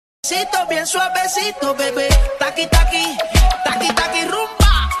Besito bien suavecito, bebé. Taqui, taqui, taqui, taqui,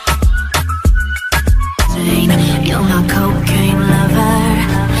 rumba. You're my cocaine lover.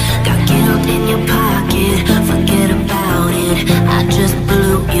 Got guilt in your pocket. Forget about it. I just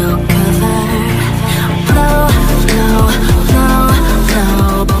blew your cover. Blow, blow,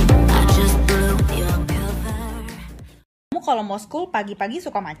 blow, blow. I just blew your cover. Kamu kalau mau school pagi-pagi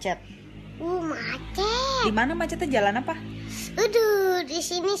suka macet? Macet. Di mana macetnya, jalan apa? Di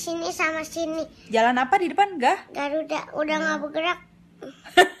sini sama sini. Jalan apa di depan? Garuda udah nggak bergerak.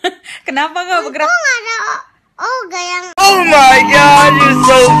 Kenapa nggak bergerak? Oh, nggak ada yang. Oh my God, you're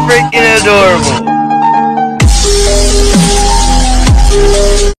so freaking adorable.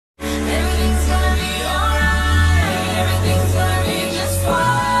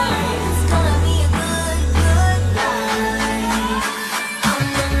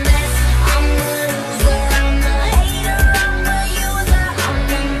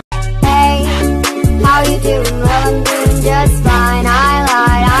 Just fine, I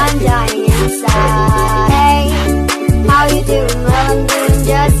lied, I'm dying inside. Hey, how you doing? Well, I'm doing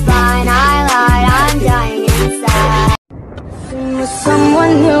just fine, I lied, I'm dying inside. With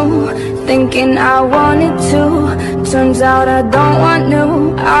someone new, thinking I wanted to. Turns out I don't want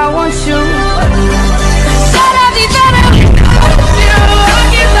new, I want you.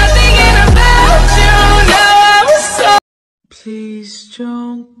 Please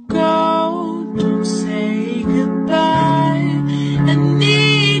don't go, don't say goodbye. I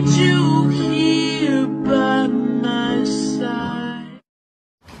need you here by my side.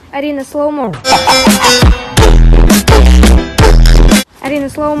 Арина, slow-mo. Арина,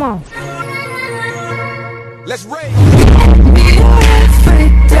 slow-mo. Let's rage.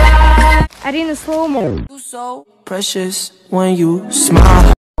 Arina, slow-mo. You so precious when you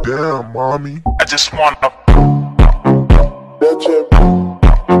smile. Damn, mommy. I just wanna.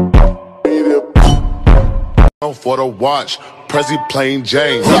 For the watch, Prezi plain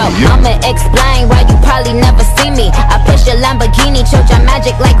Jane. Yo, I'ma explain why you probably never see me. I push a Lamborghini, choke your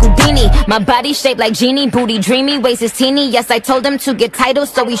magic like Houdini. My body shaped like genie, booty dreamy, waist is teeny. Yes, I told him to get titles,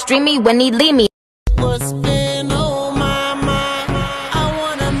 so he stream me when he leave me. What's been on my mind? I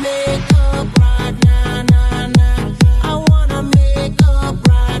wanna make up right now, nah, nah. I wanna make up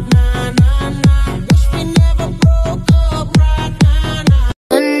right now, nah, nah. Wish we never broke up right now, nah.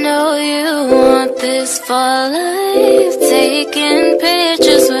 I know you want this for life, taking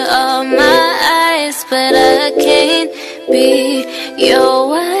pictures with all my eyes, but I can't be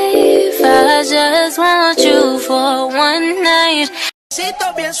your wife. I just want you for one night.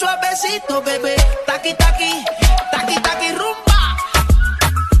 Besito bien suavecito, bebé. Taqui, taqui, taqui, taqui, rumba.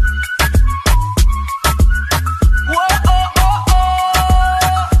 Whoa, oh, oh,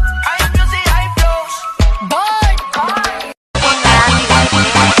 oh. High music, high flows. Boy, boy.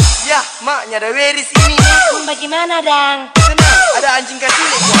 Ya, maknya ada Weris ini. Bagaimana, Dang? Tenang, ada anjing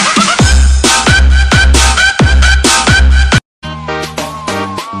kecil.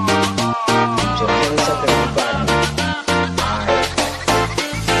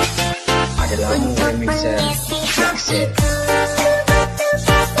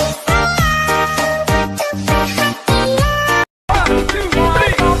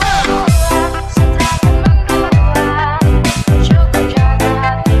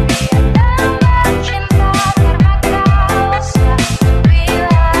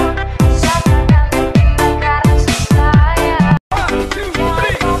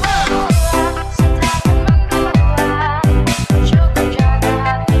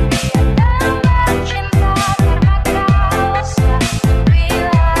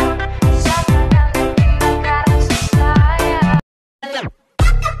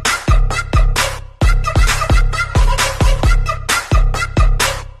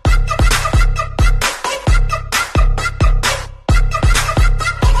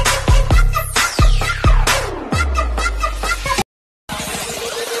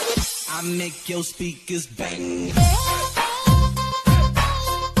 I make your speakers bang.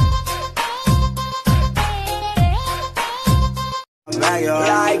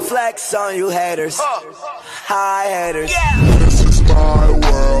 Like flex on you haters, hi haters. This is my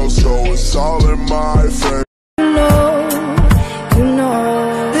world, so it's all in my face. You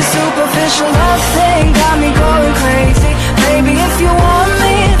know, the superficial love thing got me going crazy. Baby, if you want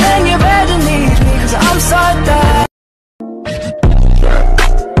me, then you better need me, 'cause I'm so bad.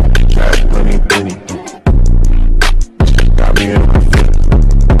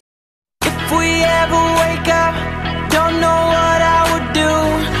 If we ever wake up, don't know what I would do.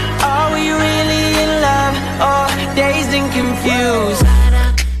 Are we really in love or dazed and confused?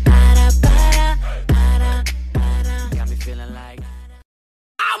 Got me feeling like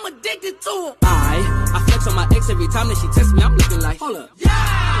I'm I'm addicted to him. I flex on my ex every time that she texts me. I'm looking like, hold up. Yeah.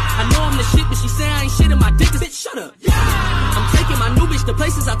 I know I'm the shit, but she say I ain't shit and my dick is bitch. Shut up. Yeah. I'm taking my new bitch to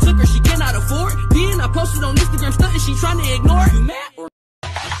places I took her. She cannot afford. Then I posted on Instagram stunting. She trying to ignore it. You mad?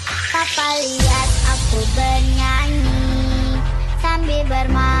 Papa lihat aku bernyanyi sambil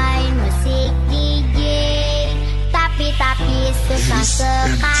bermain musik DJ. Tapi susah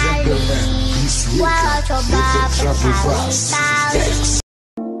sekali walau coba berkali-kali.